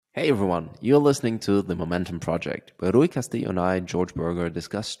Hey everyone, you're listening to The Momentum Project, where Rui Castillo and I, George Berger,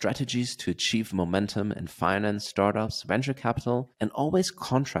 discuss strategies to achieve momentum in finance, startups, venture capital, and always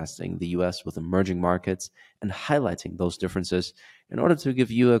contrasting the US with emerging markets and highlighting those differences in order to give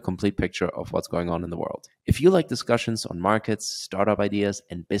you a complete picture of what's going on in the world. If you like discussions on markets, startup ideas,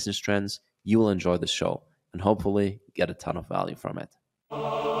 and business trends, you will enjoy the show and hopefully get a ton of value from it. 3,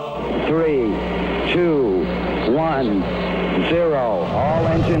 2, 1. 0, all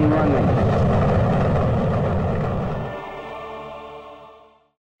engine running.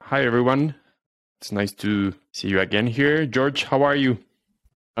 Hi everyone, it's nice to see you again here. George, how are you?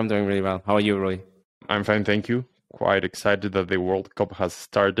 I'm doing really well. How are you, Roy? I'm fine, thank you. Quite excited that the World Cup has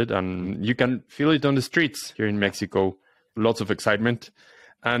started and you can feel it on the streets here in Mexico. Lots of excitement.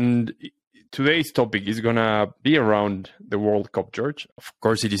 And today's topic is going to be around the World Cup, George. Of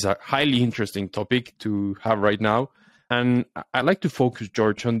course, it is a highly interesting topic to have right now. And I'd like to focus,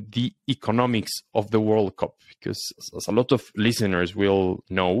 George, on the economics of the World Cup, because as a lot of listeners will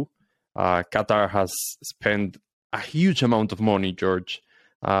know, Qatar has spent a huge amount of money, George,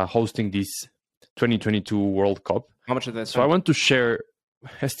 hosting this 2022 World Cup. How much did they spend? So I want to share,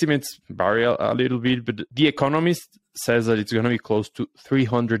 estimates vary a little bit, but The Economist says that it's going to be close to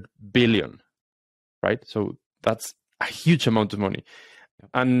 300 billion, right? So that's a huge amount of money.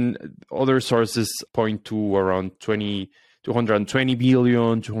 And other sources point to around 220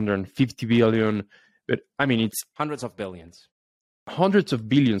 billion, 250 billion. But I mean, it's hundreds of billions. Hundreds of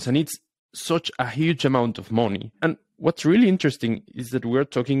billions. And it's such a huge amount of money. And what's really interesting is that we're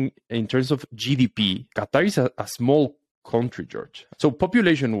talking in terms of GDP. Qatar is a small country, George. So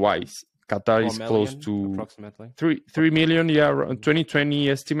population-wise, Qatar is close to approximately 3 million. Yeah, around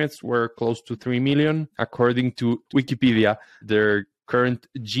 2020 estimates were close to 3 million. According to Wikipedia, their current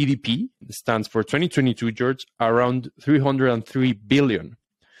GDP stands for 2022, George, around 303 billion.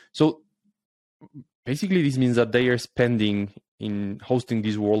 So basically, this means that they are spending in hosting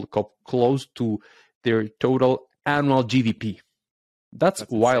this World Cup close to their total annual GDP. That's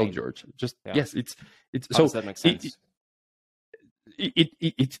wild, insane. George. Yes, it's How does that make sense?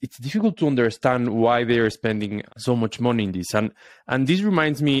 It's difficult to understand why they are spending so much money in this, and this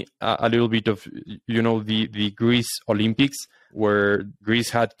reminds me a little bit of the Greece Olympics, where Greece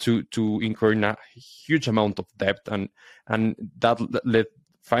had to incur in a huge amount of debt, and that led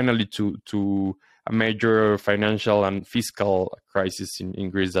finally to a major financial and fiscal crisis in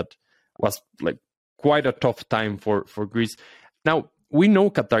Greece that was like quite a tough time for Greece. Now we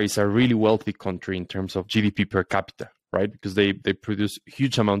know Qatar is a really wealthy country in terms of GDP per capita, right? Because they produce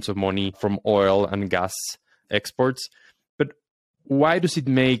huge amounts of money from oil and gas exports. But why does it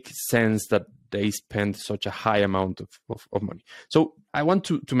make sense that they spend such a high amount of money? So I want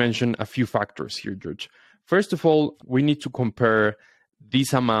to mention a few factors here, George. First of all, we need to compare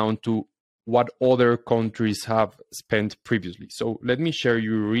this amount to what other countries have spent previously. So let me share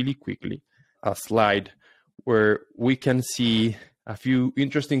you really quickly a slide where we can see a few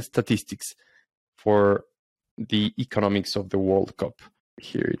interesting statistics for the economics of the World Cup.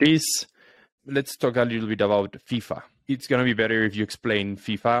 Here it is. Let's talk a little bit about FIFA. It's going to be better if you explain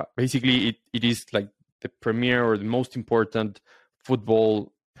FIFA. Basically, it is like the premier or the most important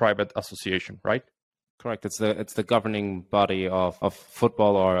football private association, right? Correct. It's the governing body of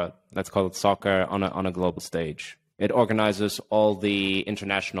football, or let's call it soccer, on a global stage. It organizes all the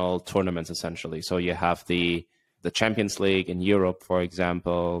international tournaments, essentially. So you have the Champions League in Europe, for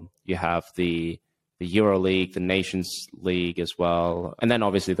example. You have the Euro League, the Nations League as well, and then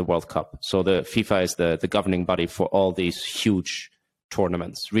obviously the World Cup. So the FIFA is the governing body for all these huge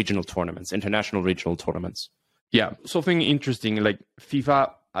tournaments, regional tournaments, international regional tournaments. Yeah, something interesting, like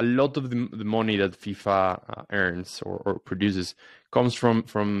FIFA, a lot of the money that FIFA earns or produces comes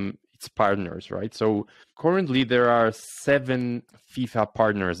from its partners, right? So currently there are 7 FIFA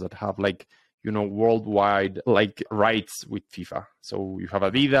partners that have worldwide rights with FIFA. So you have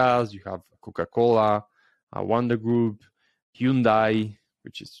Adidas, you have Coca-Cola, Wanda Group, Hyundai,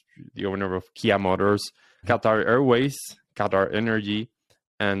 which is the owner of Kia Motors, Qatar Airways, Qatar Energy,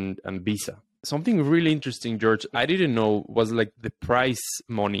 and Visa. Something really interesting, George, I didn't know was like the prize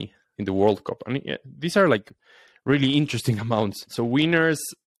money in the World Cup. I mean, these are like really interesting amounts. So winners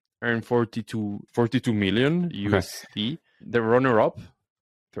earn 42 million USD. Okay. The runner-up,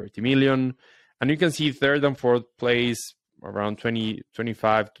 30 million. And you can see third and fourth place around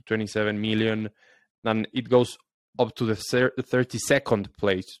 25 to 27 million. And it goes up to the 32nd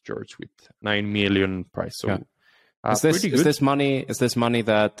place, George, with 9 million prize. So yeah. Is this money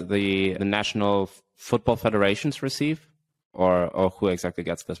that the national football federations receive? Or who exactly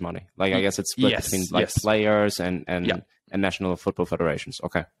gets this money? Like, I guess it's split between players and national football federations.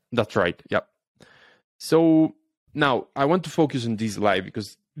 Okay. That's right. Yeah. So now I want to focus on this slide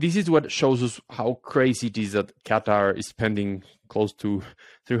because this is what shows us how crazy it is that Qatar is spending close to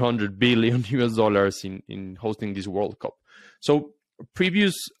 300 billion US dollars in hosting this World Cup. So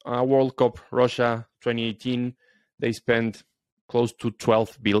previous World Cup, Russia 2018, they spent close to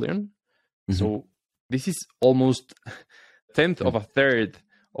 12 billion. Mm-hmm. So this is almost a third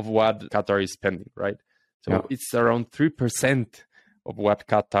of what Qatar is spending, right? So it's around 3% of what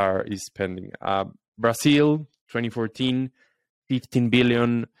Qatar is spending. Brazil, 2014, 15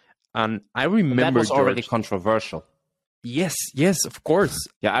 billion. And I remember that was already controversial. Yes, of course.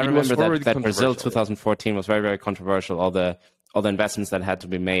 Yeah, I remember that Brazil 2014 was very, very controversial. All the investments that had to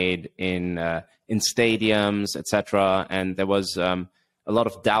be made in stadiums, etc. And there was a lot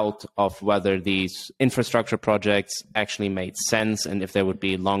of doubt of whether these infrastructure projects actually made sense and if there would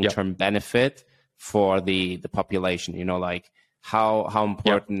be long-term benefit for the population. You know, like how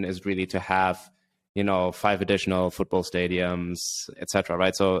important is really to have 5 additional football stadiums, etc.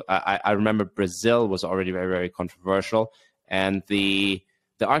 Right? So I remember Brazil was already very, very controversial, and the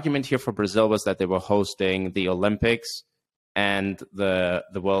argument here for Brazil was that they were hosting the Olympics and the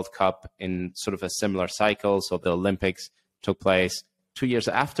World Cup in sort of a similar cycle. So the Olympics took place 2 years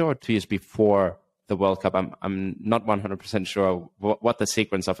after or 2 years before the World Cup. I'm not 100% sure what the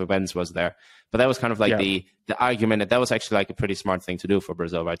sequence of events was there, but that was kind of like the argument. That was actually like a pretty smart thing to do for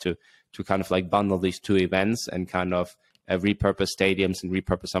Brazil, right? To kind of like bundle these two events and kind of repurpose stadiums and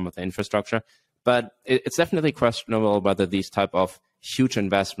repurpose some of the infrastructure. But it's definitely questionable whether these type of huge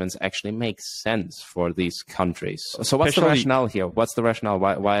investments actually make sense for these countries. So what's the rationale here? What's the rationale?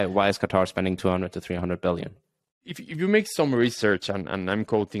 Why is Qatar spending 200 to 300 billion? If you make some research, and I'm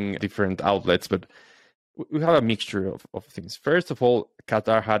quoting different outlets, but we have a mixture of things. First of all,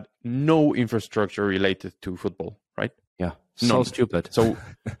 Qatar had no infrastructure related to football, right? Yeah, so stupid. So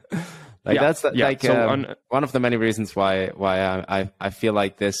that's one of the many reasons why I feel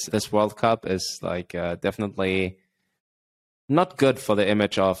like this World Cup is like definitely not good for the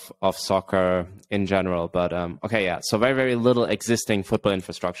image of soccer in general. But so very, very little existing football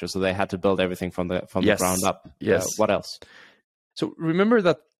infrastructure, so they had to build everything from the ground up. Yes. What else? So remember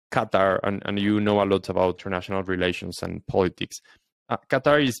that Qatar, and you know a lot about international relations and politics.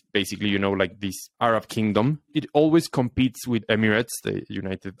 Qatar is basically, like this Arab kingdom. It always competes with Emirates, the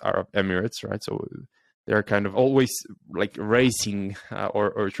United Arab Emirates, right? So they're kind of always like racing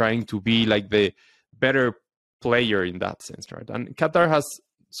or trying to be like the better player in that sense, right? And Qatar has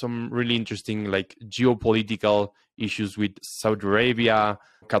some really interesting like geopolitical issues with Saudi Arabia.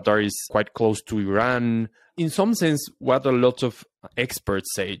 Qatar is quite close to Iran. In some sense, what a lot of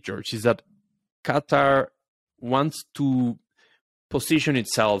experts say, George, is that Qatar wants to position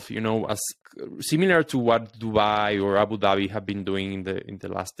itself, as similar to what Dubai or Abu Dhabi have been doing in the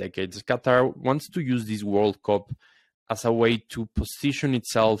last decades. Qatar wants to use this World Cup as a way to position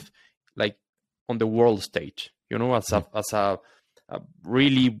itself like on the world stage, as a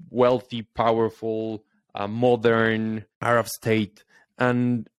really wealthy, powerful, modern Arab state.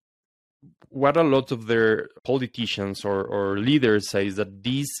 And what a lot of their politicians or leaders say is that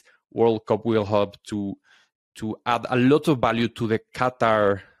this World Cup will help to add a lot of value to the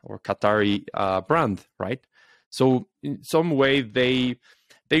Qatar or Qatari brand, right? So in some way, they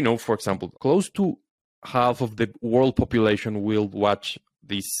know, for example, close to half of the world population will watch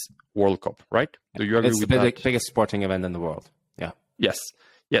this World Cup, right? Do you agree with that? It's the biggest sporting event in the world. Yeah. Yes.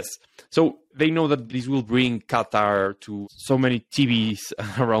 So they know that this will bring Qatar to so many TVs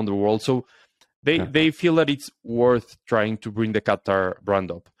around the world. So they feel that it's worth trying to bring the Qatar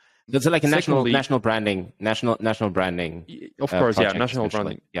brand up. It's like a national branding. Of course, national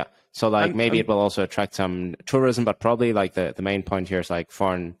branding. Yeah. So like maybe it will also attract some tourism, but probably like the main point here is like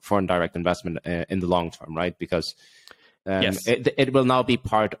foreign direct investment in the long term, right? Because it will now be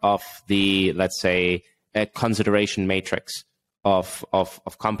part of the, let's say, a consideration matrix of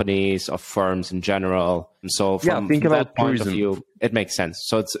companies, of firms in general. And so from that point of view, it makes sense.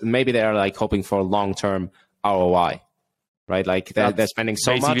 So it's maybe they're like hoping for long-term ROI, right? Like they're spending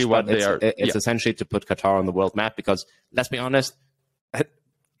so much, but it's essentially to put Qatar on the world map, because let's be honest,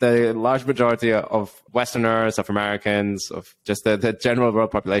 the large majority of Westerners, of Americans, of just the general world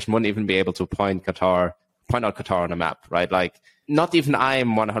population wouldn't even be able to point out Qatar on a map, right? Like not even I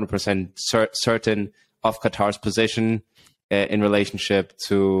am 100% certain of Qatar's position in relationship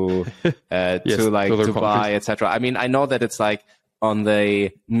to Dubai, etc. I mean, I know that it's like on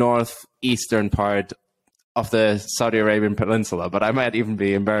the northeastern part of the Saudi Arabian Peninsula, but I might even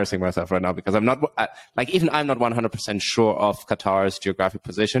be embarrassing myself right now because I'm not 100% sure of Qatar's geographic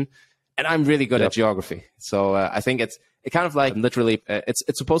position, and I'm really good at geography. So I think it kind of like literally, it's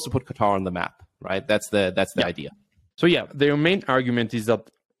supposed to put Qatar on the map, right? That's the idea. So yeah, their main argument is that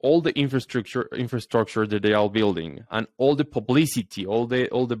all the infrastructure that they are building and all the publicity, all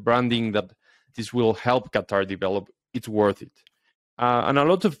the branding that this will help Qatar develop, it's worth it. And a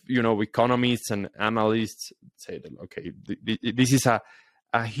lot of economists and analysts say that okay, this is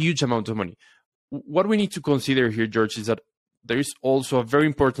a huge amount of money. What we need to consider here, George, is that there is also a very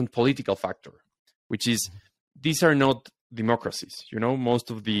important political factor, which is these are not democracies.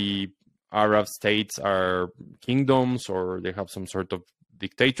 Most of the Arab states are kingdoms or they have some sort of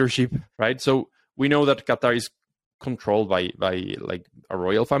dictatorship, right? So we know that Qatar is controlled by like a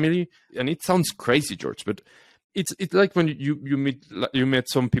royal family, and it sounds crazy, George, but it's like when you met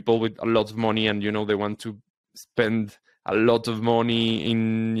some people with a lot of money, and they want to spend a lot of money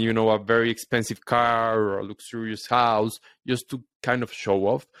in a very expensive car or a luxurious house just to kind of show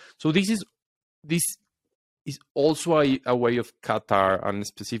off. So this is also a way of Qatar, and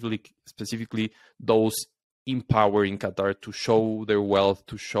specifically those in power in Qatar, to show their wealth,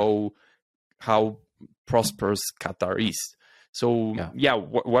 to show how prosperous Qatar is. So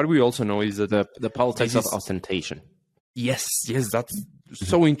what we also know is that the politics of ostentation. Yes, that's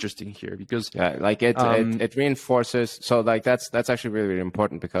so interesting here, because it reinforces. So like that's actually really, really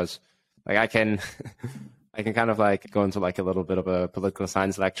important, because like I can kind of like go into like a little bit of a political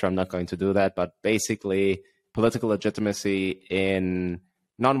science lecture. I'm not going to do that, but basically political legitimacy in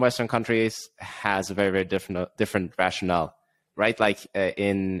non-Western countries has a very, very different rationale, right? Like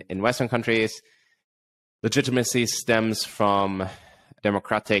in Western countries, legitimacy stems from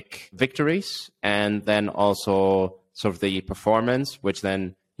democratic victories, and then also sort of the performance, which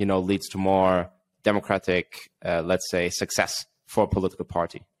then leads to more democratic, let's say, success for a political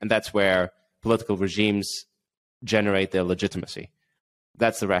party, and that's where political regimes generate their legitimacy.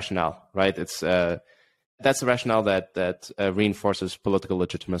 That's the rationale, right? It's that's the rationale that reinforces political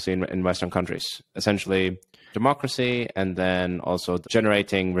legitimacy in Western countries. Essentially, democracy, and then also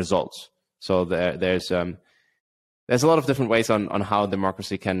generating results. So there's a lot of different ways on how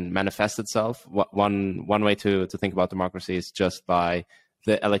democracy can manifest itself. One way to think about democracy is just by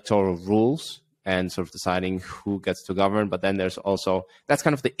the electoral rules and sort of deciding who gets to govern. But then there's also, that's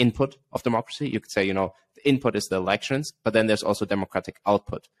kind of the input of democracy. You could say, the input is the elections, but then there's also democratic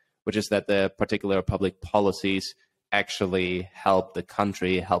output, which is that the particular public policies actually help the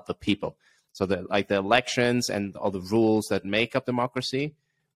country, help the people. So the elections and all the rules that make up democracy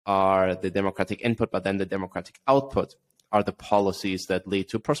are the democratic input, but then the democratic output are the policies that lead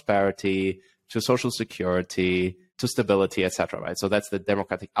to prosperity, to social security, to stability, etc. Right? So that's the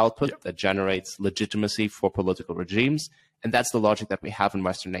democratic output that generates legitimacy for political regimes, and that's the logic that we have in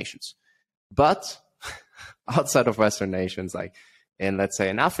Western nations. But outside of Western nations, like in, let's say,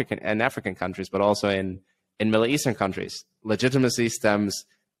 in African countries, but also in Middle Eastern countries, legitimacy stems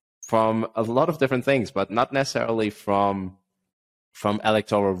from a lot of different things, but not necessarily from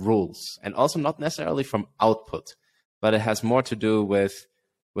electoral rules, and also not necessarily from output, but it has more to do with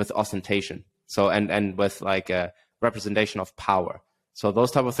ostentation. So and with like a representation of power. So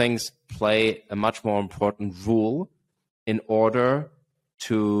those type of things play a much more important role in order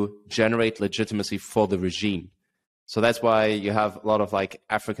to generate legitimacy for the regime. So that's why you have a lot of like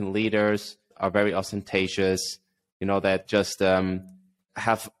African leaders are very ostentatious, that just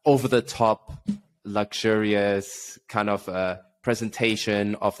have over the top, luxurious kind of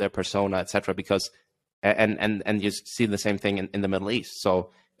presentation of their persona, etc. Because and you see the same thing in the Middle East.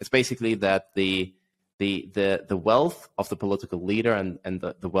 So it's basically that the wealth of the political leader and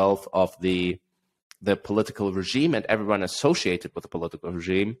the wealth of the political regime and everyone associated with the political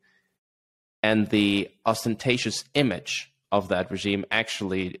regime, and the ostentatious image of that regime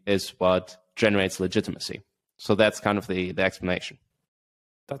actually is what generates legitimacy. So that's kind of the explanation.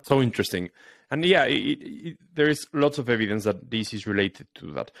 That's so interesting. And there is lots of evidence that this is related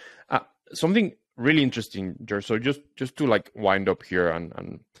to that. Something really interesting, George. So just to like wind up here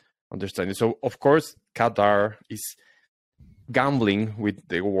and understand it. So of course, Qatar is gambling with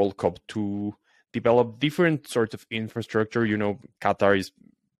the World Cup to develop different sorts of infrastructure. Qatar is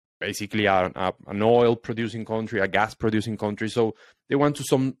basically an oil producing country, a gas producing country. So they want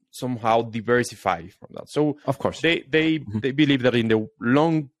to somehow diversify from that. So of course they believe that in the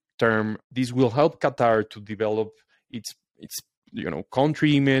long term, this will help Qatar to develop its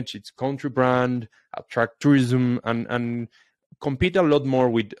country image, its country brand, attract tourism, and compete a lot more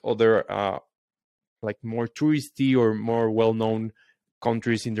with other like more touristy or more well-known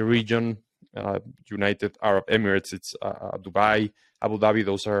countries in the region. United Arab Emirates, it's Dubai, Abu Dhabi.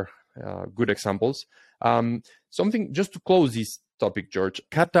 Those are good examples. Something just to close this topic, George.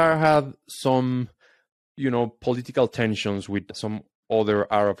 Qatar had some, political tensions with some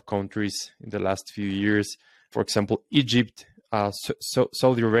other Arab countries in the last few years. For example, Egypt,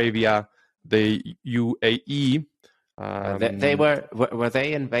 Saudi Arabia, the UAE. They were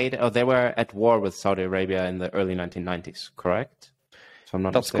they invaded, or they were at war with Saudi Arabia in the early 1990s, correct? If I'm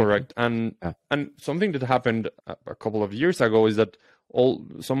not That's mistaken. correct. And something that happened a couple of years ago is that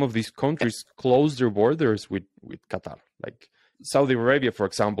some of these countries closed their borders with Qatar. Like Saudi Arabia, for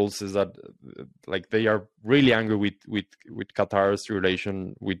example, says that like they are really angry with Qatar's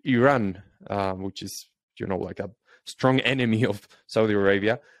relation with Iran, which is like a strong enemy of Saudi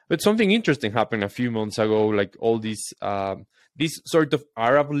Arabia. But something interesting happened a few months ago, like all these this sort of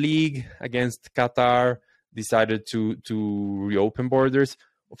Arab League against Qatar decided to reopen borders,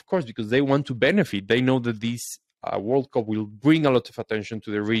 of course, because they want to benefit. They know that this World Cup will bring a lot of attention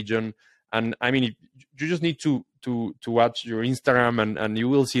to the region. And I mean, you just need to watch your Instagram and you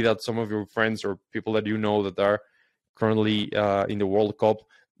will see that some of your friends or people that you know that are currently in the World Cup,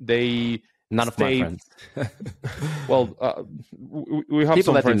 None of my friends. Well, we have People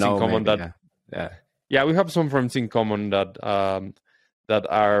some that friends you know, in common maybe, that yeah, we have some friends in common that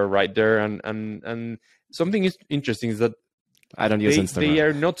are right there, and something is interesting is that I don't use Instagram. They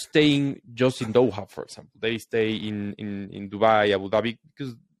are not staying just in Doha, for example. They stay in Dubai, Abu Dhabi,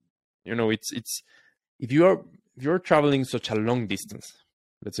 because it's if you're traveling such a long distance,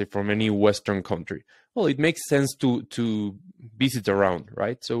 let's say from any Western country, well, it makes sense to visit around,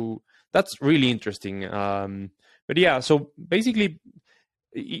 right? So that's really interesting. But yeah, so basically,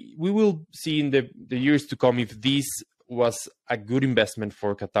 we will see in the years to come if this was a good investment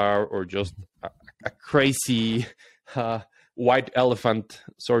for Qatar or just a crazy white elephant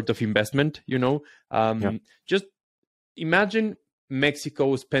sort of investment. Just imagine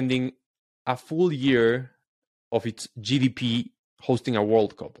Mexico spending a full year of its GDP hosting a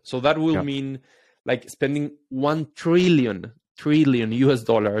World Cup. So that will mean like spending $1 trillion US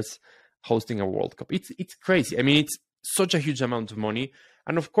dollars hosting a World Cup. It's crazy. I mean, it's such a huge amount of money.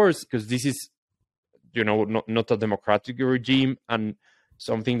 And of course, because this is, not a democratic regime, and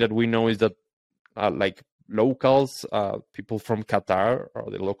something that we know is that like locals, people from Qatar or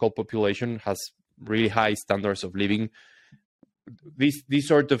the local population has really high standards of living. These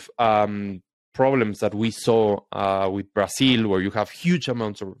sort of problems that we saw with Brazil, where you have huge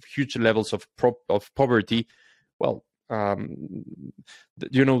levels of poverty, well,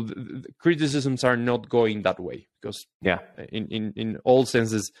 the criticisms are not going that way because in all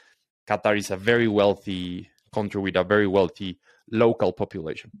senses, Qatar is a very wealthy country with a very wealthy local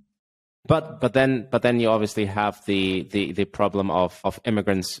population. But then you obviously have the problem of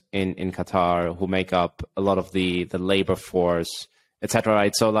immigrants in Qatar who make up a lot of the labor force, etc.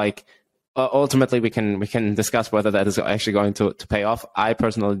 Right? So like ultimately we can discuss whether that is actually going to pay off. I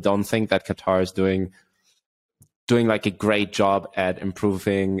personally don't think that Qatar is doing like a great job at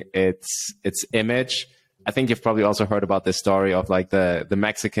improving its image. I think you've probably also heard about this story of like the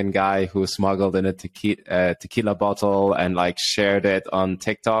Mexican guy who smuggled in a tequila bottle and like shared it on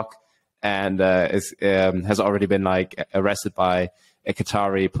TikTok and has already been like arrested by a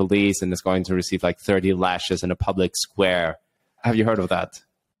Qatari police and is going to receive like 30 lashes in a public square. Have you heard of that?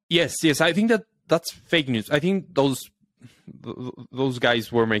 Yes. I think that's fake news. I think those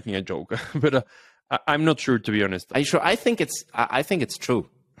guys were making a joke, but I'm not sure, to be honest. Are you sure? I think it's true.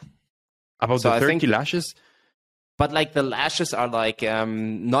 About the 30 lashes? But like the lashes are like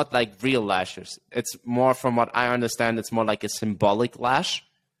not like real lashes. It's more, from what I understand, it's more like a symbolic lash,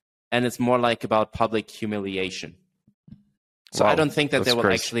 and it's more like about public humiliation. So I don't think that they will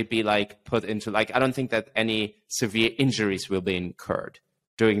actually be like put into like, I don't think that any severe injuries will be incurred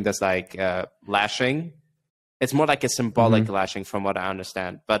during this like lashing. It's more like a symbolic lashing from what I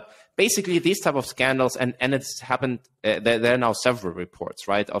understand. But basically these type of scandals, and it's happened, there are now several reports,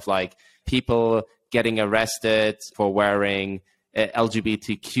 right, of like people getting arrested for wearing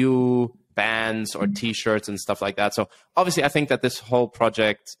LGBTQ bands or T-shirts and stuff like that. So obviously I think that this whole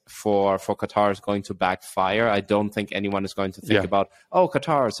project for Qatar is going to backfire. I don't think anyone is going to think about, oh,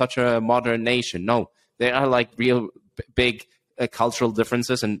 Qatar is such a modern nation. No, there are like real big cultural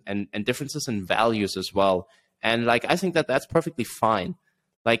differences and differences in values as well. And like, I think that that's perfectly fine.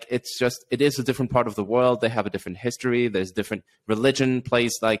 Like, it is a different part of the world. They have a different history. There's different religion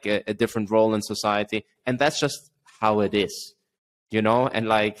plays like a different role in society. And that's just how it is, And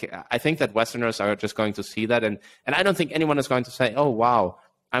like, I think that Westerners are just going to see that. And I don't think anyone is going to say, oh, wow,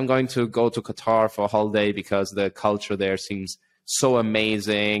 I'm going to go to Qatar for a holiday because the culture there seems so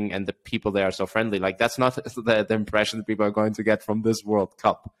amazing and the people there are so friendly. Like, that's not the impression that people are going to get from this World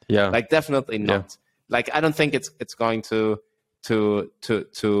Cup. Yeah. Like, definitely not. Yeah. Like, I don't think it's going to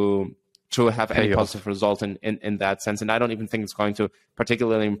to have any positive result in that sense. And I don't even think it's going to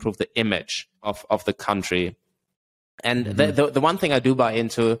particularly improve the image of the country. And the one thing I do buy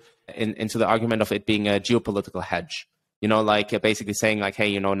into the argument of it being a geopolitical hedge, like basically saying like,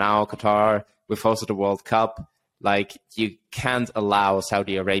 hey, now Qatar, we've hosted the World Cup, like you can't allow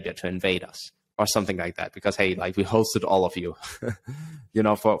Saudi Arabia to invade us or something like that because, hey, like we hosted all of you,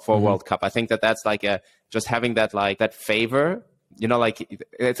 for World Cup. I think that's like just having that, like that favor, like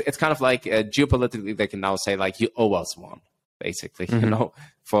it's kind of like geopolitically they can now say like you owe us one, basically,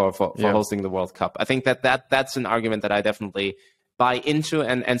 for hosting the World Cup. I think that's an argument that I definitely buy into,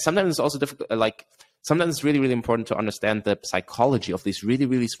 and sometimes it's also difficult. Like sometimes it's really, really important to understand the psychology of these really,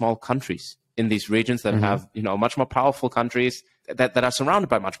 really small countries in these regions that have much more powerful countries that are surrounded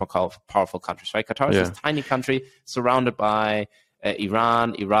by much more powerful countries. Right, Qatar is this tiny country surrounded by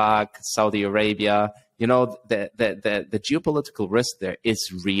Iran, Iraq, Saudi Arabia. The geopolitical risk there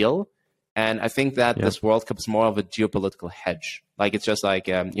is real. And I think that this World Cup is more of a geopolitical hedge. Like it's just like,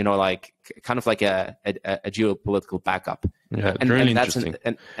 like kind of like a geopolitical backup. Yeah, and really that's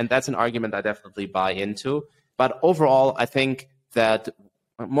interesting. And that's an argument I definitely buy into. But overall, I think that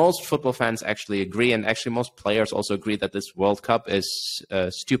most football fans actually agree, and actually most players also agree that this World Cup is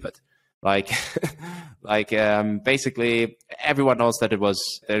stupid. Basically everyone knows that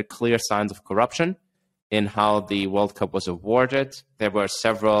there are clear signs of corruption in how the World Cup was awarded. There were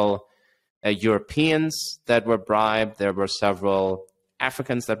several Europeans that were bribed. There were several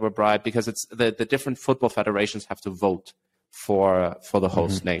Africans that were bribed because it's the different football federations have to vote for the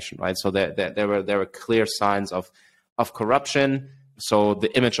host nation, right? So there were clear signs of corruption. So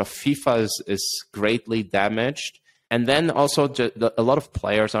the image of FIFA is greatly damaged. And then also a lot of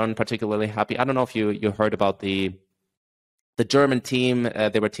players aren't particularly happy. I don't know if you heard about the German team.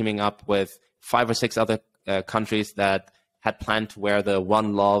 They were teaming up with 5 or 6 other countries that had planned to wear the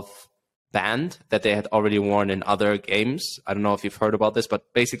One Love band that they had already worn in other games. I don't know if you've heard about this,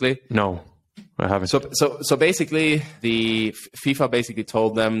 but basically... No, I haven't. So basically, the FIFA basically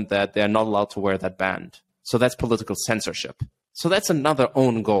told them that they're not allowed to wear that band. So that's political censorship. So that's another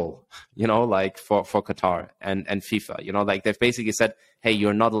own goal, like for Qatar and FIFA. Like they've basically said, hey,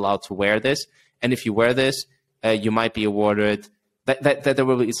 you're not allowed to wear this. And if you wear this, you might be awarded... That there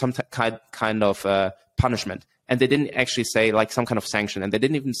will be some kind of punishment. And they didn't actually say like some kind of sanction. And they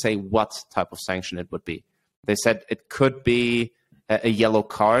didn't even say what type of sanction it would be. They said it could be a yellow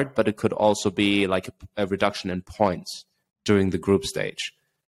card, but it could also be like a reduction in points during the group stage.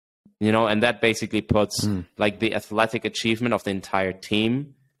 And that basically puts like the athletic achievement of the entire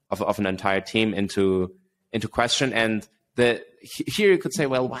team, of an entire team into question. And here you could say,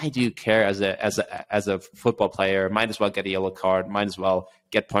 well, why do you care as a football player? Might as well get a yellow card. Might as well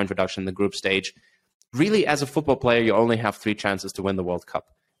get point reduction in the group stage. Really, as a football player, you only have 3 chances to win the World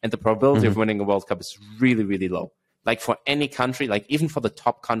Cup, and the probability of winning a World Cup is really, really low. Like for any country, like even for the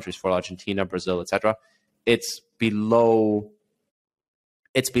top countries, for Argentina, Brazil, etc., it's below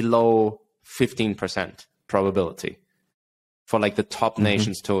 15% probability for like the top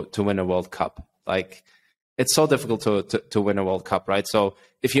nations to win a World Cup. Like it's so difficult to win a World Cup, right? So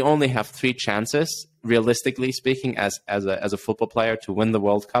if you only have 3 chances, realistically speaking, as a football player to win the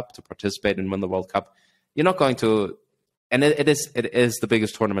World Cup, to participate and win the World Cup, you're not going to. And it is the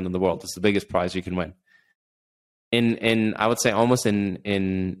biggest tournament in the world. It's the biggest prize you can win. In I would say almost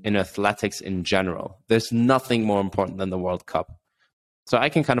in athletics in general, there's nothing more important than the World Cup. So I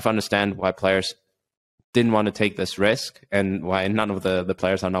can kind of understand why players didn't want to take this risk and why none of the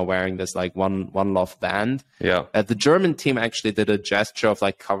players are now wearing this like one love band. Yeah. The German team actually did a gesture of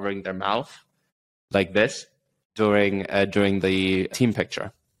like covering their mouth like this during the team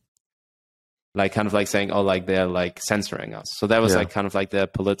picture. Like kind of like saying, oh, like they're like censoring us. So that was like kind of like the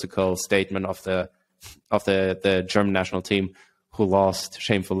political statement of the German national team, who lost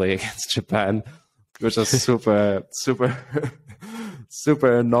shamefully against Japan, which was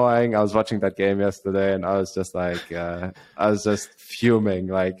super annoying. I was watching that game yesterday and I was just like, I was just fuming.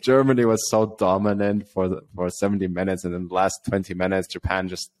 Like Germany was so dominant for 70 minutes, and in the last 20 minutes, Japan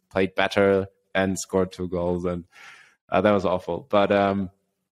just played better and scored 2 goals, and that was awful. But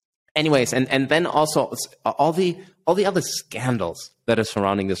anyways, and then also all the other scandals that are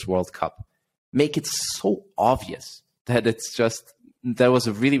surrounding this World Cup make it so obvious that it's just, there was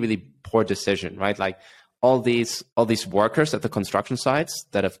a really, really poor decision, right? Like all these workers at the construction sites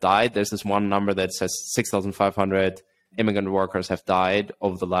that have died. There's this one number that says 6,500 immigrant workers have died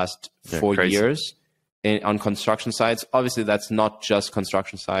over the last 4 years on construction sites. Obviously, that's not just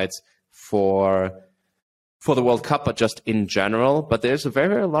construction sites for the World Cup, but just in general. But there's a very,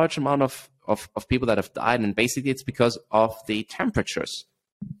 very large amount of people that have died, and basically it's because of the temperatures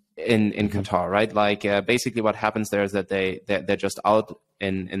in Qatar, right? Like basically what happens there is that they're just out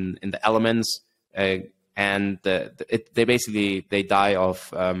in the elements, and they die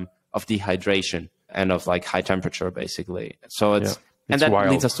of dehydration and of like high temperature, basically. So it's and that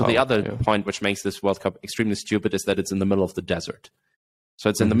leads us to the other point, which makes this World Cup extremely stupid, is that it's in the middle of the desert. So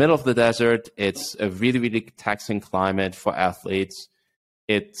it's in the middle of the desert. It's a really, really taxing climate for athletes.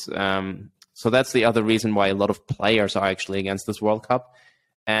 So that's the other reason why a lot of players are actually against this World Cup.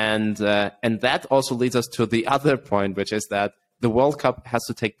 And that also leads us to the other point, which is that the World Cup has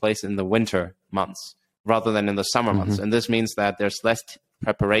to take place in the winter months rather than in the summer months. And this means that there's less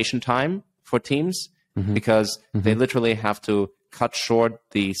preparation time for teams because they literally have to cut short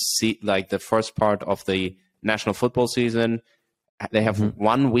the first part of the national football season. They have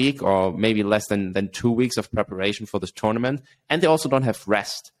 1 week or maybe less than 2 weeks of preparation for this tournament. And they also don't have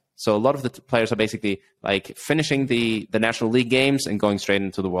rest. So a lot of the players are basically like finishing the National League games and going straight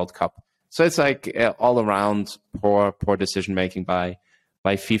into the World Cup. So it's like all around poor decision making by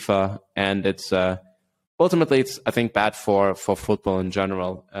FIFA, and it's ultimately it's I think bad for football in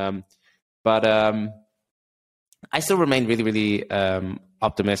general. But I still remain really really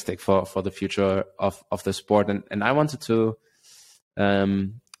optimistic for the future of the sport, and I wanted to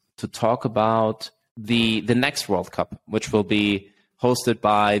talk about the next World Cup, which will be hosted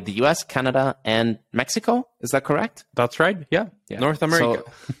by the US, Canada, and Mexico. Is that correct? That's right. Yeah. North America.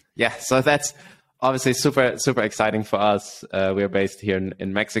 So that's obviously super, super exciting for us. We're based here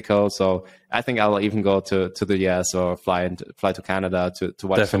in Mexico. So I think I'll even go to the US or fly to Canada to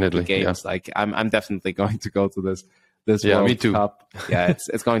watch some of the games. Yeah. Like I'm definitely going to go to this World me too. Cup. Yeah,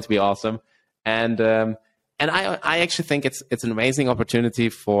 it's going to be awesome. And I actually think it's an amazing opportunity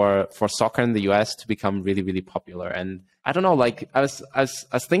for soccer in the US to become really, really popular. And I don't know, like I was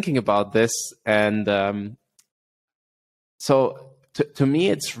thinking about this, and so to me,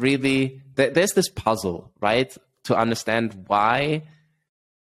 it's really there's this puzzle, right, to understand why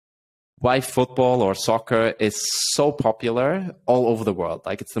football or soccer is so popular all over the world.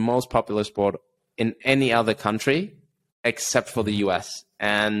 Like it's the most popular sport in any other country except for the US.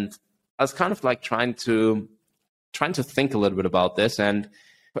 And I was kind of like trying to think a little bit about this. And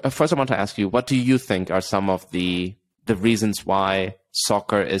first I want to ask you, what do you think are some of the reasons why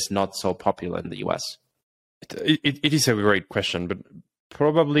soccer is not so popular in the US? It is a great question, but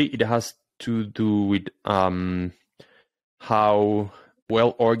probably it has to do with how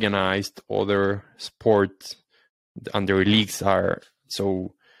well organized other sports and their leagues are.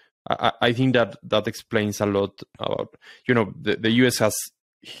 So I think that explains a lot about, the US has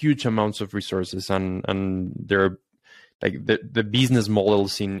huge amounts of resources, and they're like the business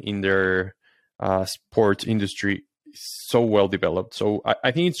models in their sports industry is so well developed. So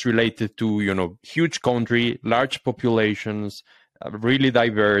I think it's related to huge country, large populations, really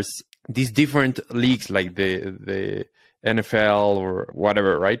diverse, these different leagues like the NFL or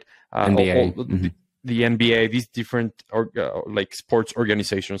whatever, right? NBA. The NBA, these different like sports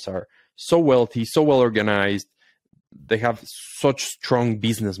organizations are so wealthy, so well organized. They have such strong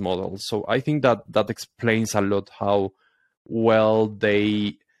business models. So I think that explains a lot how well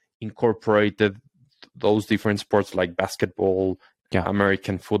they incorporated those different sports like basketball,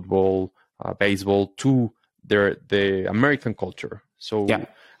 American football, baseball to the American culture. So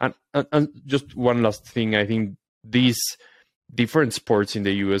and just one last thing, I think these different sports in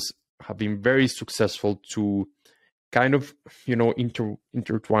the US have been very successful to kind of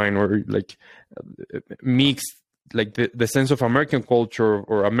intertwine or like mix like the sense of American culture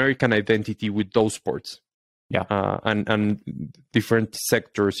or American identity with those sports. And different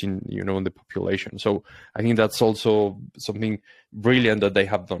sectors in in the population. So I think that's also something brilliant that they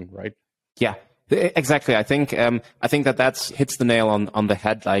have done, right? Yeah, exactly. I think that hits the nail on the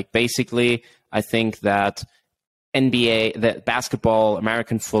head. Like basically, I think that NBA, that basketball,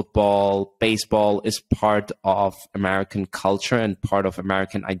 American football, baseball is part of American culture and part of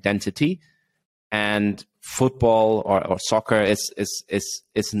American identity. And football or soccer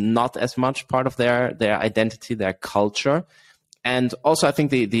is not as much part of their identity, their culture. And also, I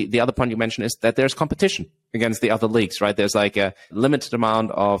think the other point you mentioned is that there's competition against the other leagues, right? There's like a limited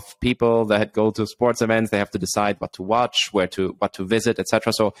amount of people that go to sports events. They have to decide what to watch, what to visit,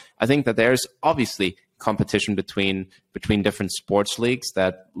 etc. So I think that there's obviously competition between different sports leagues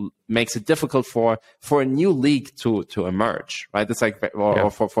that makes it difficult for a new league to emerge, right? It's like or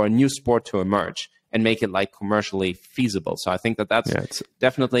for a new sport to emerge and make it like commercially feasible. So I think that's it's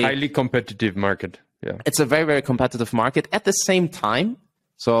definitely highly competitive market. Yeah, it's a very, very competitive market. At the same time,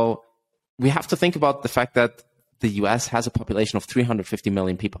 so we have to think about the fact that the US has a population of 350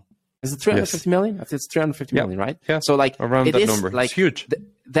 million people. Is it 350 million? I think it's 350 million, right? Yeah. So like around that number. It's huge.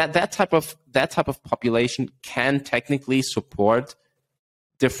 That type of population can technically support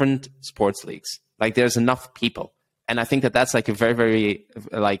different sports leagues. Like there's enough people. And I think that that's like a very, very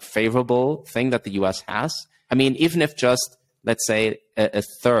like favorable thing that the US has. I mean, even if just, let's say, a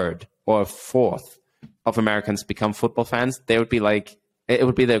third or a fourth of Americans become football fans, they would be like, it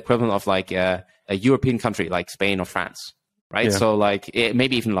would be the equivalent of like a European country like Spain or France, right? Yeah. So like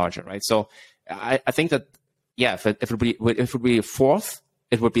maybe even larger, right? So I think that, yeah, if it would be a fourth,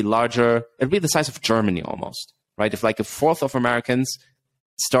 it would be larger. It would be the size of Germany almost, right? If like a fourth of Americans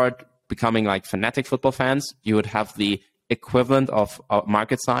start becoming like fanatic football fans, you would have the equivalent of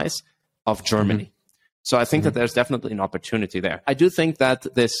market size of Germany. Mm-hmm. So I think that there's definitely an opportunity there. I do think that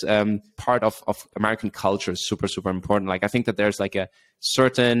this part of American culture is super, super important. Like I think that there's like a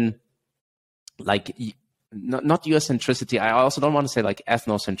certain, like not US-centricity. I also don't want to say like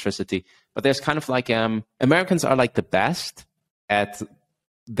ethnocentricity, but there's kind of like Americans are like the best at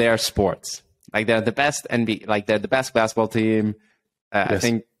their sports. Like they're the best like they're the best basketball team. Yes.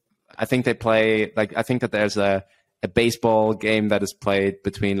 I think they play like I think that there's a baseball game that is played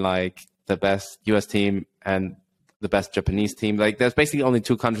between like the best US team and the best Japanese team. Like there's basically only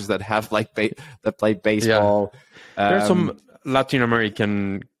two countries that have like that play baseball. Yeah. There's some Latin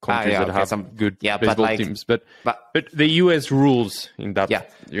American countries that have some good baseball teams, but the US rules in that. Yeah.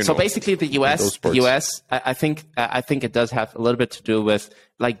 So basically the US, I think it does have a little bit to do with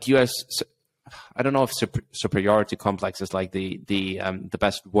like US. I don't know if superiority complex is like the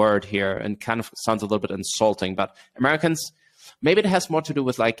best word here, and kind of sounds a little bit insulting. But Americans, maybe it has more to do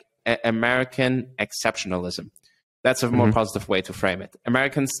with like American exceptionalism. That's a more positive way to frame it.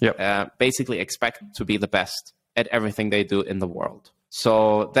 Americans basically expect to be the best at everything they do in the world.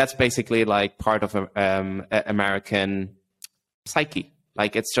 So that's basically like part of American psyche.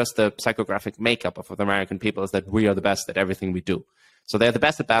 Like it's just the psychographic makeup of the American people is that we are the best at everything we do. So they're the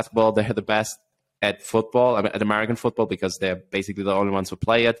best at basketball. They're the best at football, at American football, because they're basically the only ones who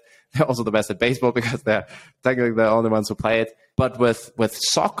play it. They're also the best at baseball because they're technically the only ones who play it. But with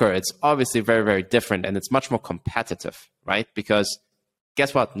soccer, it's obviously very, very different, and it's much more competitive, right? Because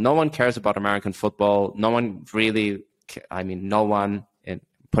guess what? No one cares about American football. No one really, no one, and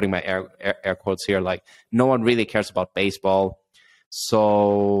putting my air quotes here, like no one really cares about baseball.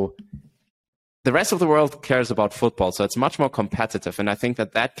 So the rest of the world cares about football. So it's much more competitive. And I think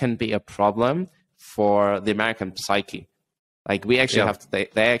that can be a problem for the American psyche. Like we actually have to, they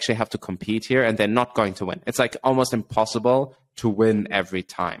actually have to compete here, and they're not going to win. It's like almost impossible to win every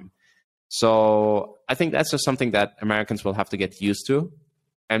time. So I think that's just something that Americans will have to get used to.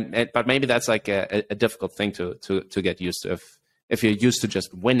 But maybe that's like a difficult thing to get used to. If you're used to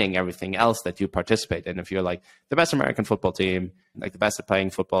just winning everything else that you participate in, if you're like the best American football team, like the best at playing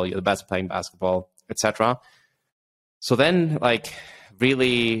football, you're the best at playing basketball, etc. So then like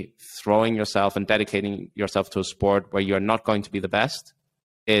really throwing yourself and dedicating yourself to a sport where you're not going to be the best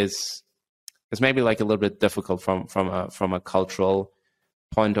is maybe like a little bit difficult from a cultural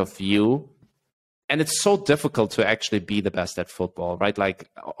point of view. And it's so difficult to actually be the best at football, right? Like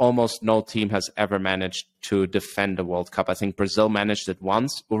almost no team has ever managed to defend a World Cup. I think Brazil managed it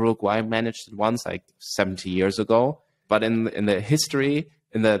once. Uruguay managed it once, like 70 years ago. But in the history,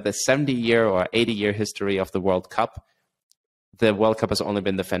 in the 70-year or 80-year history of the World Cup has only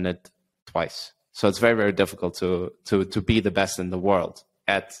been defended twice. So it's very, very difficult to be the best in the world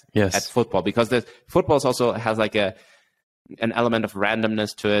at football, because football also has like an element of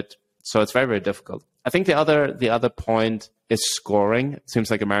randomness to it. So it's very, very difficult. I think the other point is scoring. It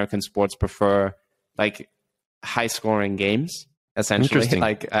seems like American sports prefer like high scoring games, essentially.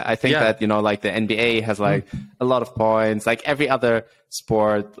 Like I think that, like the NBA has like a lot of points, like every other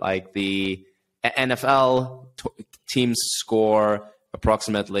sport, like the NFL teams score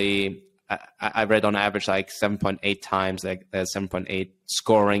approximately, I read on average like 7.8 times, like there's 7.8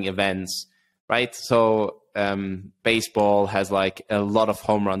 scoring events, right? So baseball has like a lot of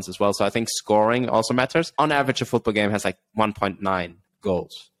home runs as well. So I think scoring also matters. On average, a football game has like 1.9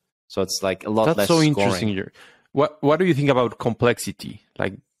 goals. So it's like a lot less scoring. That's so interesting. What do you think about complexity?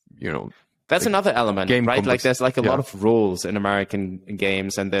 Like, that's another element, right? Like there's like a lot of rules in American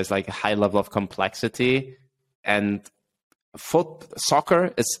games, and there's like a high level of complexity. And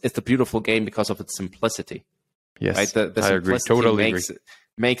soccer is the beautiful game because of its simplicity. Yes, right? The I agree. Totally agree.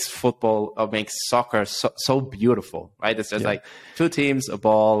 Makes football or makes soccer so beautiful, right? It's just like two teams, a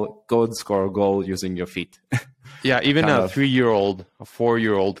ball, go and score a goal using your feet. Yeah, even a 3-year-old, a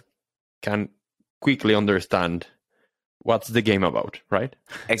 4-year-old can quickly understand what's the game about, right?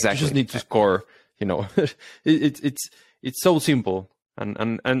 Exactly. You just need to score. It's so simple.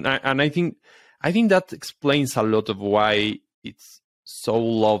 And I think that explains a lot of why it's so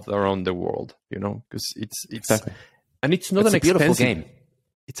loved around the world, because it's Exactly. and it's not It's an a beautiful expensive game.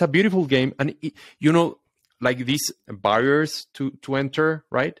 It's a beautiful game, and like these barriers to enter,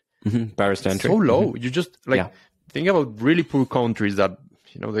 right? Barriers to entry. So low. You just Yeah. think about really poor countries that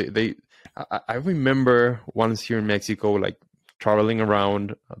they. I remember once here in Mexico, like traveling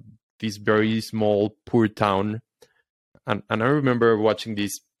around this very small poor town, and I remember watching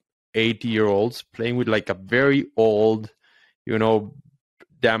these 80-year-olds playing with like a very old,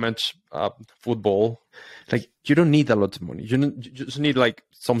 damaged football. Like, you don't need a lot of money. You just need like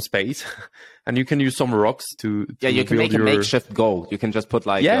some space, and you can use some rocks to You can build make a makeshift goal. You can just put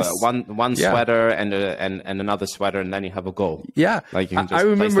like Yes. one Yeah. sweater and another sweater, and then you have a goal. Yeah, Like, you can just I place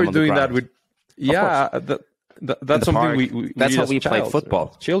remember them on the doing that ground. with. That's something park. we That's did how as we played child,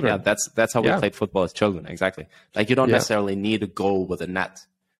 football. children. Yeah, that's how we Yeah. played football as children. Exactly. Like, you don't Yeah. necessarily need a goal with a net.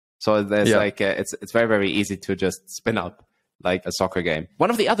 So there's Yeah. like it's very, very easy to just spin up like a soccer game.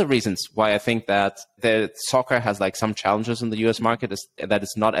 One of the other reasons why I think that the soccer has like some challenges in the US market is that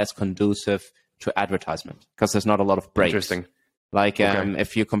it's not as conducive to advertisement, because there's not a lot of breaks. Interesting. Like, Okay.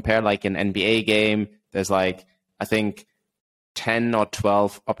 if you compare like an NBA game, there's like, I think 10 or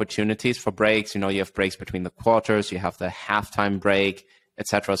 12 opportunities for breaks. You have breaks between the quarters, you have the halftime break,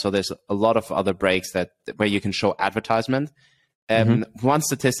 etc. So there's a lot of other breaks where you can show advertisement. One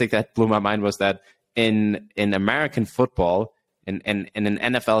statistic that blew my mind was that in American football, in an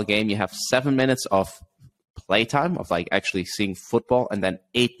NFL game, you have 7 minutes of playtime, of like actually seeing football, and then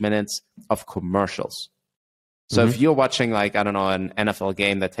 8 minutes of commercials. So if you're watching like, I don't know, an NFL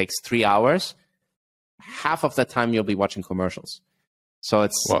game that takes 3 hours, half of the time you'll be watching commercials. So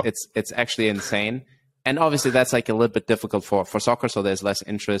Wow. it's actually insane. And obviously that's like a little bit difficult for soccer, so there's less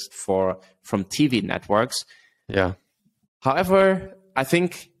interest from TV networks. Yeah. However, I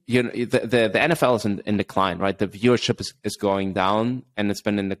think the NFL is in decline, right? The viewership is going down, and it's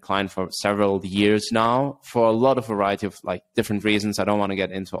been in decline for several years now for a lot of variety of like different reasons. I don't want to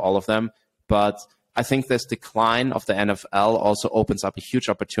get into all of them, but I think this decline of the NFL also opens up a huge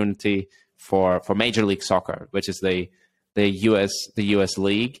opportunity for Major League Soccer, which is the US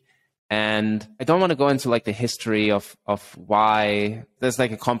league. And I don't want to go into like the history of why there's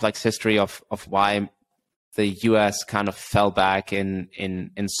like a complex history of why the US kind of fell back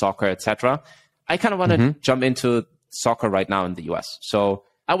in soccer, etc. I kind of want to jump into soccer right now in the US. So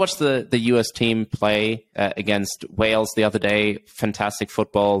I watched the US team play against Wales the other day. Fantastic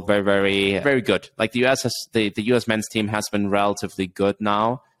football, very, very, very good. Like the US men's team has been relatively good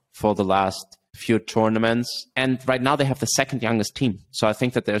now for the last few tournaments, and right now they have the second youngest team. So I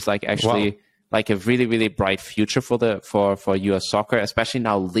think that there's like actually like a really, really bright future for US soccer, especially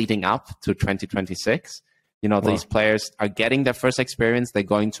now leading up to 2026. These players are getting their first experience. They're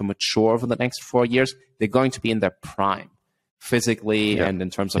going to mature over the next 4 years. They're going to be in their prime physically and in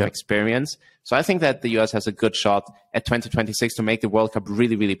terms of experience. So I think that the US has a good shot at 2026 to make the World Cup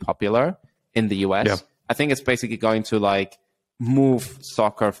really, really popular in the US. Yeah. I think it's basically going to like move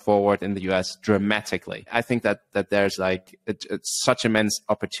soccer forward in the US dramatically. I think that there's like it's such immense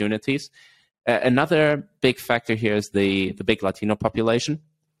opportunities. Another big factor here is the big Latino population,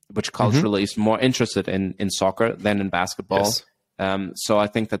 which culturally is more interested in soccer than in basketball. Yes. So I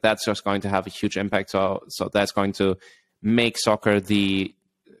think that that's just going to have a huge impact. So that's going to make soccer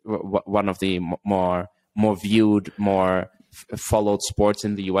one of the more viewed, more followed sports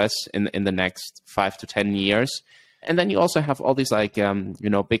in the US in the next 5 to 10 years. And then you also have all these like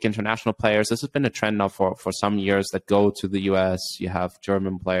big international players. This has been a trend now for some years that go to the US. You have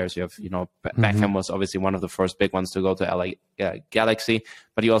German players. You have Beckham was obviously one of the first big ones to go to LA Galaxy.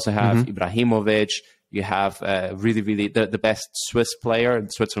 But you also have Ibrahimovic. You have really, really the best Swiss player in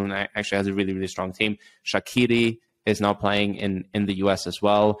Switzerland. Actually has a really, really strong team. Shaqiri is now playing in the US as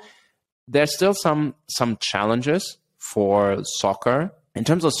well. There's still some challenges for soccer in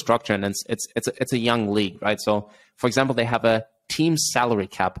terms of structure, and it's a young league, right? So, for example, they have a team salary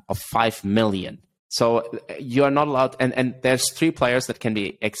cap of $5 million. So you are not allowed, and there's 3 players that can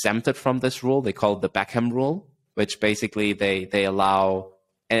be exempted from this rule. They call it the Beckham rule, which basically they allow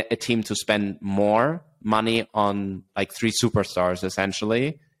a team to spend more money on like 3 superstars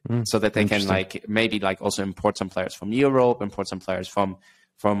essentially, so that they can like maybe like also import some players from Europe, import some players from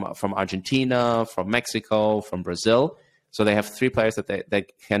Argentina, from Mexico, from Brazil. So they have 3 players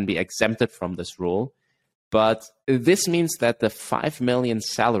that can be exempted from this rule. But this means that the $5 million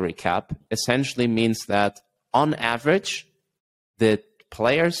salary cap essentially means that on average, the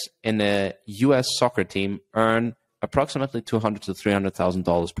players in a US soccer team earn approximately $200,000 to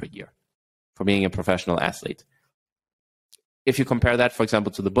 $300,000 per year for being a professional athlete. if you compare that, for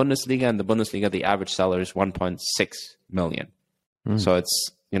example, to the Bundesliga, in the Bundesliga, the average salary is 1.6 million. So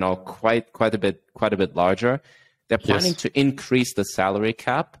it's, quite a bit larger. They're planning to increase the salary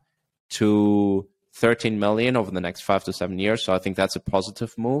cap to 13 million over the next 5 to 7 years. So I think that's a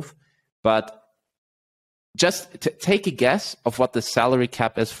positive move. But just take a guess of what the salary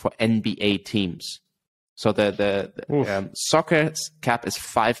cap is for NBA teams. So the soccer cap is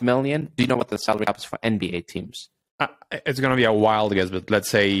 5 million. Do you know what the salary cap is for NBA teams? It's going to be a wild guess, but let's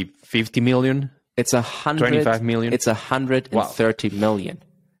say 50 million. It's 25 million. It's 130 million.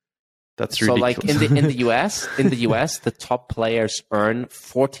 That's ridiculous. So like in the US, the top players earn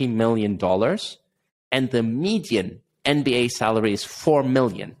 $40 million, and the median NBA salary is $4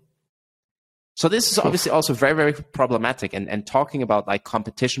 million. So this is obviously also very, very problematic. And talking about like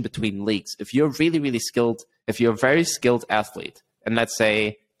competition between leagues, if you're really, really skilled, if you're a very skilled athlete, and let's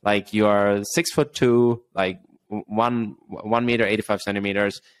say like you're 6'2", like 1 meter, 85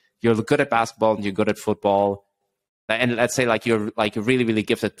 centimeters, you're good at basketball and you're good at football, and let's say like you're like a really, really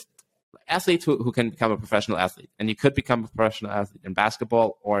gifted athlete who can become a professional athlete, and you could become a professional athlete in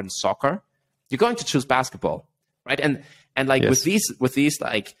basketball or in soccer, you're going to choose basketball, right? And like with these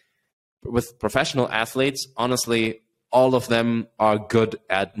like with professional athletes, honestly, all of them are good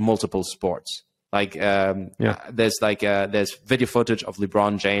at multiple sports. Like there's video footage of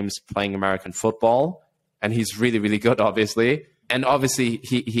LeBron James playing American football, and he's really, really good, obviously. And obviously,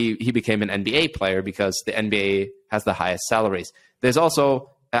 he became an NBA player because the NBA has the highest salaries. There's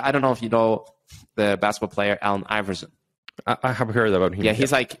also, I don't know if you know the basketball player Allen Iverson. I have heard about him. Yeah,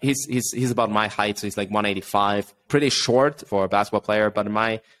 he's like he's about my height, so he's like 185, pretty short for a basketball player. But in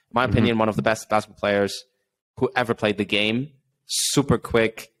my opinion, one of the best basketball players who ever played the game. Super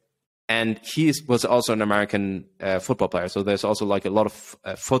quick, and he was also an American football player. So there's also like a lot of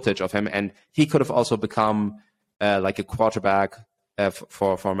footage of him, and he could have also become like a quarterback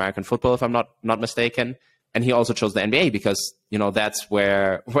for American football, if I'm not mistaken. And he also chose the NBA because that's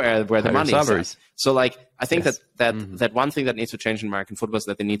where the money is. So like I think that one thing that needs to change in American football is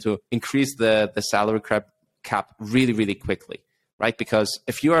that they need to increase the salary cap really, really quickly, right? Because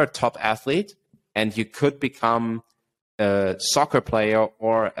if you are a top athlete and you could become a soccer player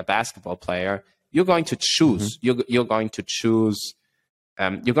or a basketball player, you're going to choose. You're going to choose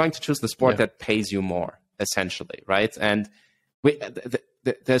the sport that pays you more, essentially, right? And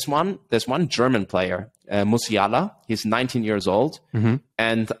there's one German player, Musiala. He's 19 years old,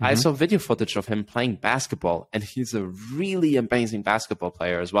 and I saw video footage of him playing basketball, and he's a really amazing basketball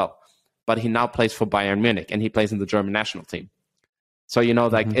player as well. But he now plays for Bayern Munich, and he plays in the German national team. So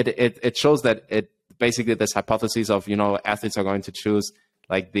like it shows that it basically this hypothesis of athletes are going to choose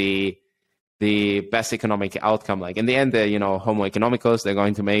like the best economic outcome. Like in the end, they're homo economicus. They're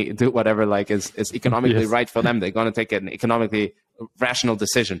going to do whatever like is economically right for them. They're going to take an economically rational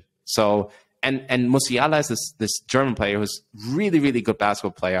decision. So and Musiala is this German player who's really, really good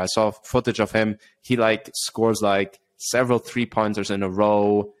basketball player. I saw footage of him. He like scores like several 3-pointers in a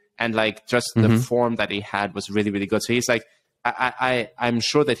row, and like just the form that he had was really, really good. So he's like I'm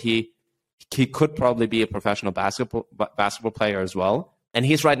sure that he could probably be a professional basketball player as well. And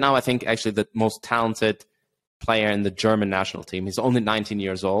he's right now, I think, actually the most talented player in the German national team. He's only 19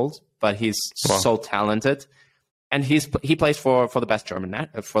 years old, but he's so talented. And he plays for the best German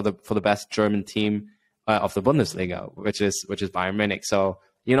for the best German team of the Bundesliga, which is Bayern Munich. So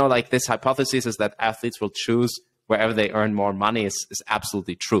like this hypothesis is that athletes will choose wherever they earn more money is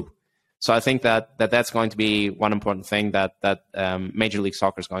absolutely true. So I think that's going to be one important thing that Major League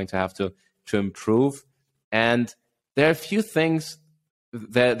Soccer is going to have to improve. And there are a few things.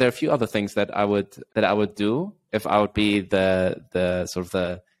 There are a few other things that I would do if I would be the sort of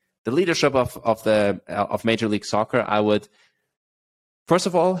the leadership of Major League Soccer. I would first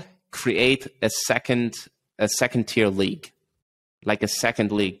of all create a second tier league, like a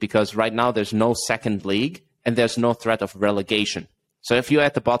second league, because right now there's no second league and there's no threat of relegation. So if you're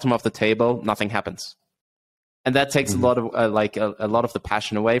at the bottom of the table, nothing happens, and that takes a lot of a lot of the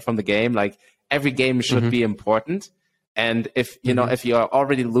passion away from the game. Like every game should be important. And if if you're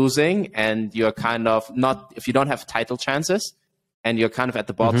already losing and you're kind of if you don't have title chances and you're kind of at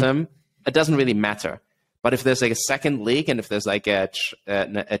the bottom, it doesn't really matter. But if there's like a second league and if there's like a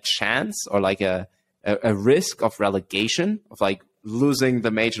chance or like a risk of relegation, of like losing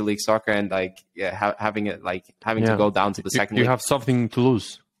the Major League Soccer and having to go down to the second league, you have something to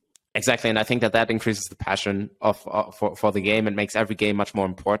lose. Exactly, and I think that increases the passion for the game and makes every game much more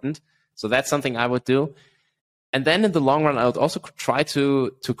important. So that's something I would do. And then in the long run, I would also try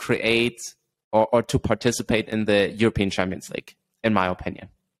to create or to participate in the European Champions League, in my opinion.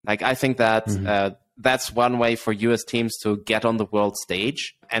 Like I think that that's one way for US teams to get on the world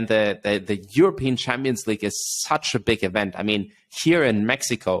stage. And the European Champions League is such a big event. I mean, here in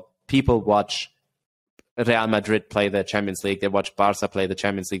Mexico, people watch Real Madrid play the Champions League. They watch Barca play the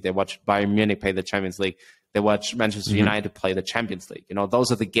Champions League. They watch Bayern Munich play the Champions League. They watch Manchester United play the Champions League. You know,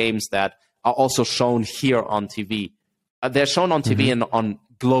 those are the games that are also shown here on TV. They're shown on TV and on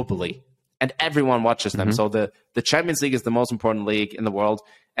globally, and everyone watches them. So the Champions League is the most important league in the world.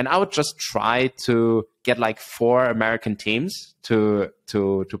 And I would just try to get like 4 American teams to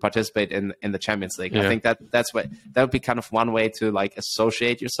participate in the Champions League. I think that would be kind of one way to like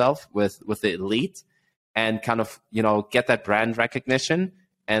associate yourself with the elite and kind of, you know, get that brand recognition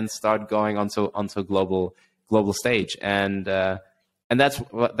and start going onto global stage. And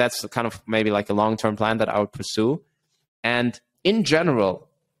that's kind of maybe like a long-term plan that I would pursue. And in general,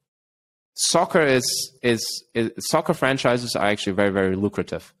 soccer soccer franchises are actually very, very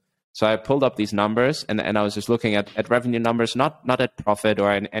lucrative. So I pulled up these numbers and I was just looking at revenue numbers, not at profit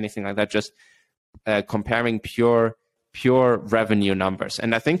or anything like that, just comparing pure revenue numbers.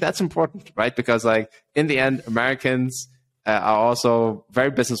 And I think that's important, right? Because like in the end, Americans are also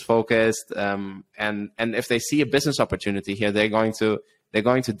very business focused, and if they see a business opportunity here, they're going to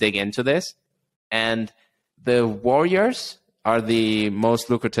dig into this. And the Warriors are the most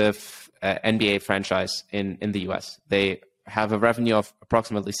lucrative NBA franchise in the US. They have a revenue of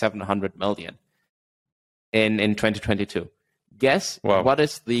approximately $700 million in 2022. Guess what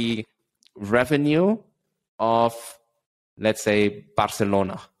is the revenue of, let's say,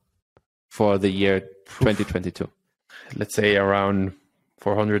 Barcelona for the year 2022? Let's say around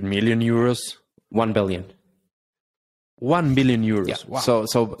 400 million euros. 1 billion. 1 billion euros. Yeah. Wow.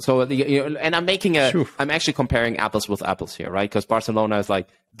 So and I'm actually comparing apples with apples here, right? Because Barcelona is like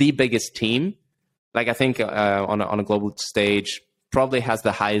the biggest team. Like I think on a global stage, probably has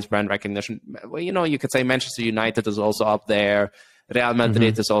the highest brand recognition. Well, you know, you could say Manchester United is also up there, Real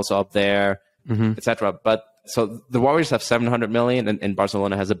Madrid is also up there, etc. But so the Warriors have 700 million, and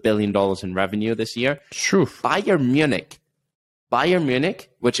Barcelona has $1 billion in revenue this year. True. Bayern Munich,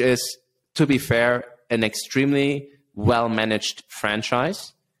 which is, to be fair, an extremely well-managed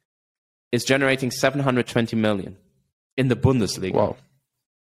franchise, is generating 720 million in the Bundesliga. Wow.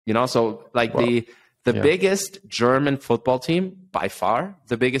 You know, so like the biggest German football team, by far,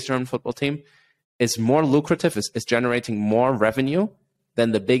 the biggest German football team is more lucrative, is generating more revenue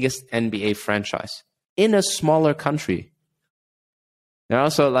than the biggest NBA franchise in a smaller country. You know,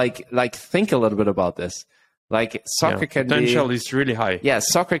 so like think a little bit about this. Like soccer can be... Potential is really high. Yeah,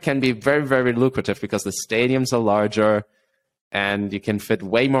 soccer can be very, very lucrative because the stadiums are larger and you can fit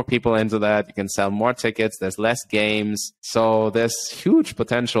way more people into that. You can sell more tickets. There's less games. So there's huge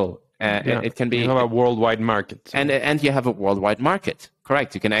potential. It can be... You have a worldwide market. And you have a worldwide market.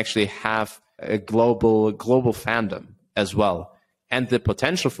 Correct. You can actually have a global fandom as well. And the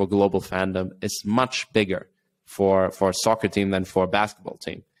potential for global fandom is much bigger for a soccer team than for a basketball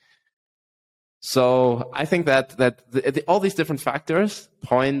team. So I think that all these different factors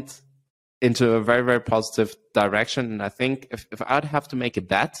point into a very, very positive direction. And I think if I'd have to make a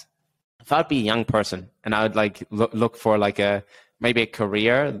bet, if I'd be a young person and I would like look for like maybe a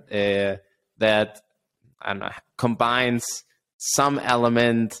career that I don't know, combines some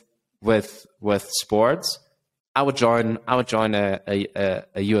element with sports, I would join a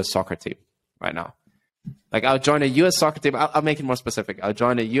US soccer team right now. Like I would join a US soccer team. I'll make it more specific. I'll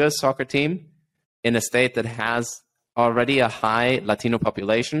join a US soccer team in a state that has already a high Latino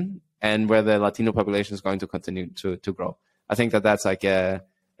population and where the Latino population is going to continue to grow. I think that that's like an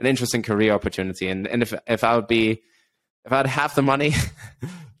interesting career opportunity. And if I'd have the money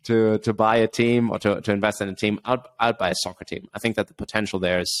to buy a team or to invest in a team, I'd buy a soccer team. I think that the potential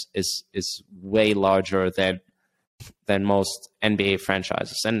there is way larger than most NBA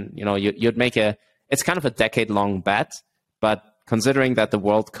franchises. And you know, you'd make it's kind of a decade-long bet, but considering that the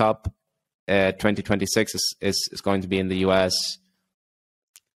World Cup 2026 is going to be in the US,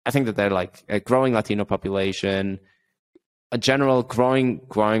 I think that they're like a growing Latino population, a general growing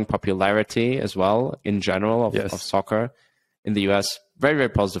popularity as well in general of soccer in the US. Very, very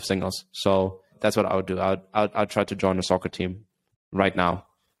positive signals. So that's what I would do. I'd try to join a soccer team right now.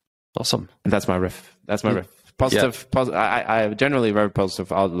 Awesome. And that's my riff. Positive. I generally very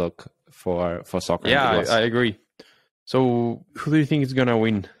positive outlook for soccer. Yeah, I agree. So who do you think is gonna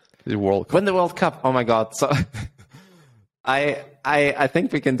win the World Cup? Win the World Cup? Oh my God! So I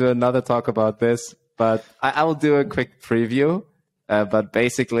think we can do another talk about this, but I will do a quick preview. But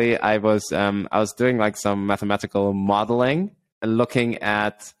basically, I was doing like some mathematical modeling, looking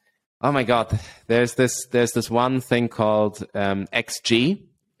at, oh my God, there's this one thing called XG.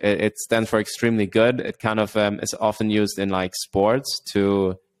 It stands for extremely good. It kind of is often used in like sports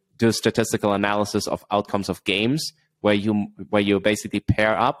to do statistical analysis of outcomes of games, where you basically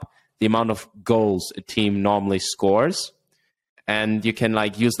pair up the amount of goals a team normally scores, and you can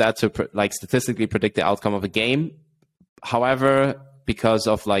like use that to like statistically predict the outcome of a game. However, because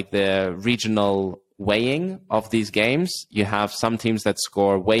of like the regional weighing of these games, you have some teams that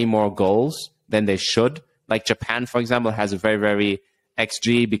score way more goals than they should. Like Japan, for example, has a very, very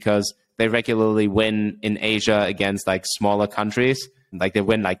XG because they regularly win in Asia against like smaller countries. Like they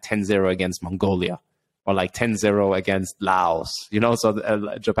win like 10-0 against Mongolia or like 10-0 against Laos, you know?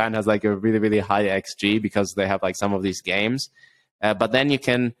 So Japan has like a really, really high XG because they have like some of these games. But then you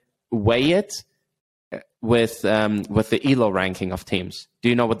can weigh it with the ELO ranking of teams. Do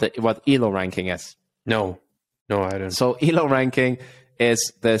you know what ELO ranking is? No, I don't. So ELO ranking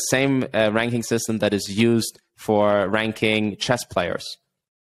is the same ranking system that is used for ranking chess players.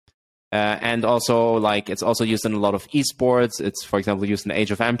 And also, like, it's also used in a lot of esports. It's, for example, used in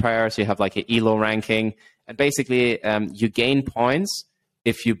Age of Empires. You have like an ELO ranking. And basically, you gain points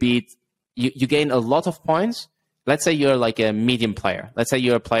if you beat... You gain a lot of points. Let's say you're like a medium player. Let's say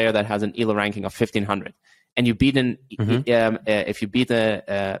you're a player that has an ELO ranking of 1500. And you beat if you beat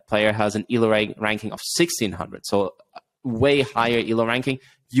a player has an ELO ranking of 1600, so way higher ELO ranking,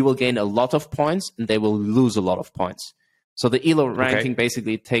 you will gain a lot of points and they will lose a lot of points. So the ELO ranking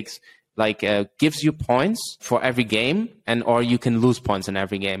basically takes like gives you points for every game, and or you can lose points in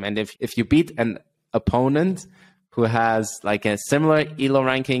every game. And if you beat an opponent who has like a similar ELO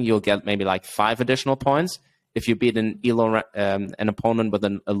ranking, you'll get maybe like 5 additional points. If you beat an opponent with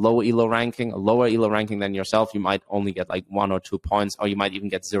a low ELO ranking, a lower ELO ranking than yourself, you might only get like 1 or 2 points, or you might even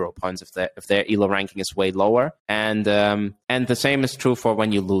get 0 points if their ELO ranking is way lower. And the same is true for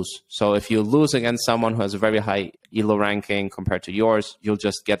when you lose. So if you lose against someone who has a very high ELO ranking compared to yours, you'll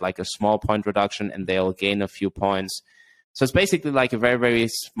just get like a small point reduction, and they'll gain a few points. So it's basically like a very, very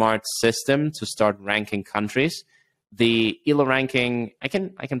smart system to start ranking countries. The ELO ranking, I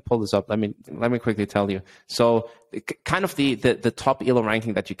can pull this up. Let me quickly tell you. So, kind of the top ELO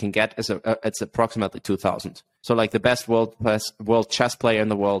ranking that you can get is it's approximately 2,000. So, like the best world chess player in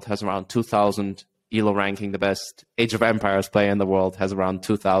the world has around 2,000 ELO ranking. The best Age of Empires player in the world has around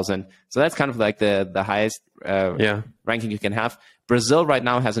 2,000. So that's kind of like the highest ranking you can have. Brazil right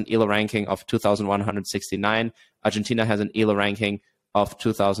now has an ELO ranking of 2,169. Argentina has an ELO ranking of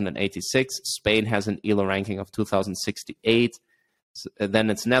 2086. Spain has an ELO ranking of 2068. Then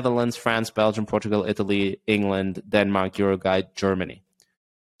it's Netherlands, France, Belgium, Portugal, Italy, England, Denmark, Uruguay, Germany.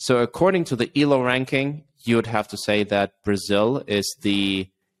 So according to the ELO ranking, you would have to say that Brazil is the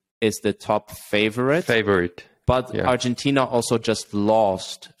top favorite. But Argentina also just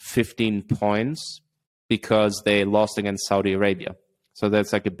lost 15 points because they lost against Saudi Arabia. So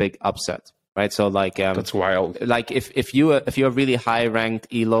that's like a big upset. Right, so like that's wild. Like if you're a really high ranked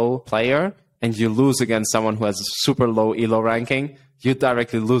ELO player and you lose against someone who has a super low ELO ranking, you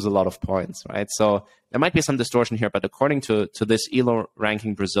directly lose a lot of points, right? So there might be some distortion here, but according to this ELO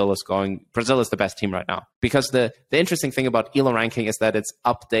ranking, Brazil is the best team right now. Because the interesting thing about ELO ranking is that it's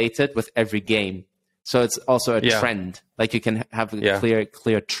updated with every game, so it's also a trend. Like you can have a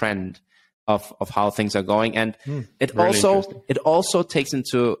clear trend of how things are going, and it also takes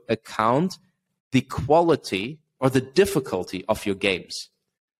into account the quality or the difficulty of your games.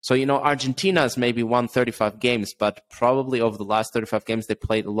 So Argentina has maybe won 35 games, but probably over the last 35 games they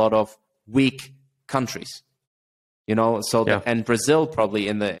played a lot of weak countries. And Brazil probably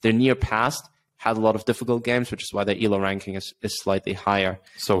in the near past had a lot of difficult games, which is why their ELO ranking is slightly higher.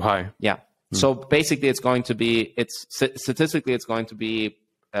 So high. Yeah. So basically, statistically it's going to be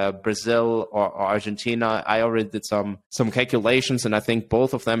Brazil or Argentina. I already did some calculations, and I think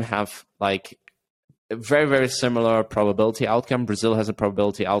both of them have like a very, very similar probability outcome. Brazil has a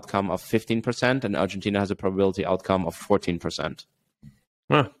probability outcome of 15%, and Argentina has a probability outcome of 14%.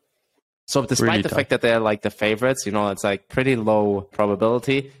 Huh. So despite the fact that they're like the favorites, it's like pretty low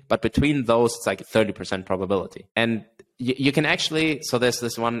probability, but between those, it's like a 30% probability. And you can actually, so there's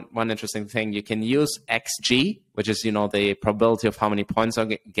this one interesting thing. You can use XG, which is, the probability of how many points are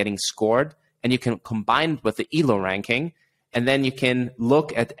getting scored, and you can combine it with the ELO ranking, and then you can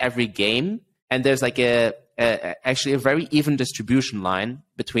look at every game, and there's like actually a very even distribution line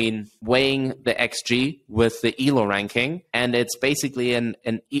between weighing the XG with the ELO ranking, and it's basically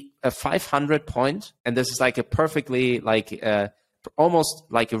a 500 point, and this is like a perfectly like almost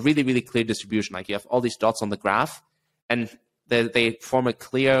like a really, really clear distribution. Like you have all these dots on the graph, and they form a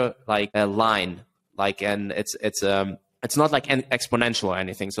clear like a line, like, and it's not like an exponential or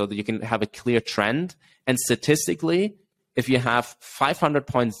anything, so that you can have a clear trend. And statistically, if you have 500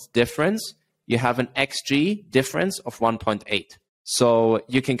 points difference, you have an XG difference of 1.8. So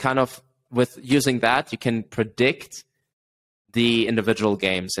you can kind of, with using that, you can predict the individual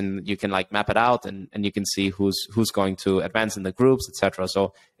games, and you can like map it out, and you can see who's going to advance in the groups, etc.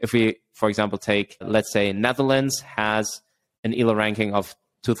 So if we, for example, take, let's say Netherlands has an ELO ranking of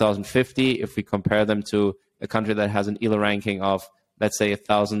 2050. If we compare them to a country that has an ELO ranking of, let's say,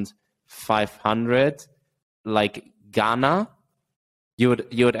 1,500, like Ghana, you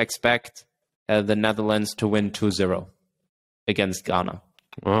would expect the Netherlands to win 2-0 against Ghana.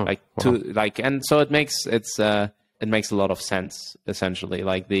 Wow. And so it makes a lot of sense, essentially,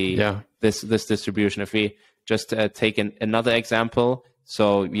 like this distribution. If we just take another example,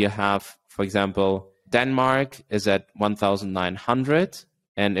 so you have, for example, Denmark is at 1,900,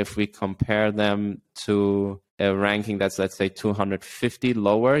 and if we compare them to a ranking that's, let's say, 250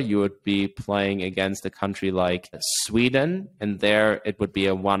 lower, you would be playing against a country like Sweden, and there it would be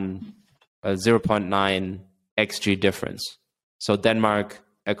a 0.9 XG difference. So Denmark,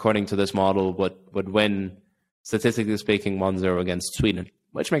 according to this model, would win, statistically speaking, 1-0 against Sweden,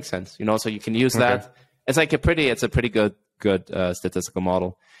 which makes sense, so you can use that. It's like a pretty good statistical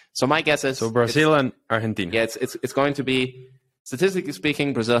model. So my guess is Brazil and Argentina. Yeah, it's going to be, statistically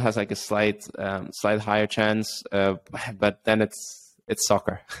speaking, Brazil has like a slight higher chance, but then it's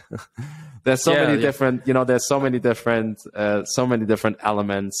soccer. There's so many different, there's so many different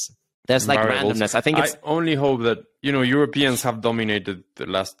elements. There's like randomness. I only hope that Europeans have dominated the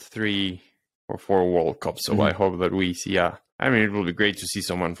last 3 or 4 World Cups, so I hope that we see it will be great to see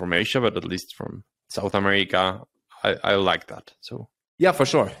someone from Asia, but at least from South America, I like that. So yeah, for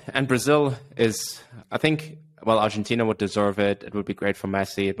sure. And Brazil is, I think, well, Argentina would deserve it. It would be great for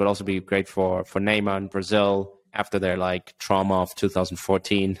Messi. It would also be great for Neymar and Brazil after their like trauma of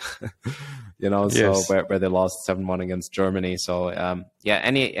 2014, Yes. So where they lost 7-1 against Germany. So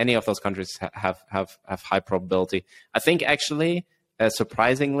any of those countries have high probability. I think actually,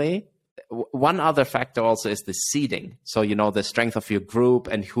 surprisingly, one other factor also is the seeding. So the strength of your group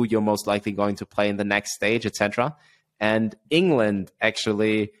and who you're most likely going to play in the next stage, etc. And England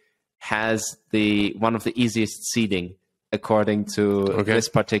actually has one of the easiest seeding according to this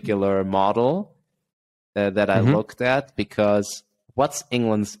particular model that I looked at, because what's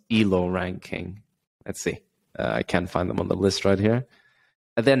England's ELO ranking? Let's see. I can't find them on the list right here.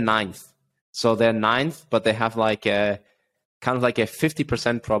 They're 9th. So they're 9th, but they have like a kind of like a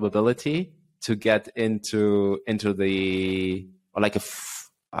 50% probability to get into the, or like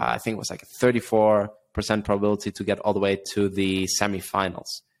I think it was like a 34% probability to get all the way to the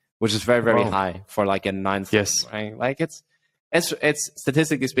semifinals, which is very, very high for like a 9th. Yes. Right? Like it's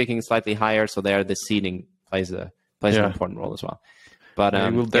statistically speaking slightly higher. So there the seeding plays an important role as well. But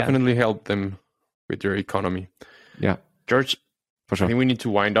it will definitely help them with their economy. Yeah. George, for sure. I think we need to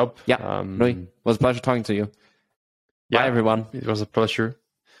wind up. Yeah. Louis, it was a pleasure talking to you. Bye, everyone. It was a pleasure.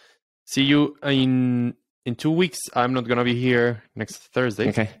 See you in 2 weeks. I'm not going to be here next Thursday.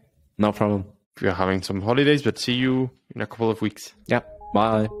 Okay. No problem. We're having some holidays, but see you in a couple of weeks. Yeah.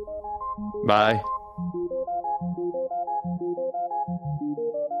 Bye. Bye.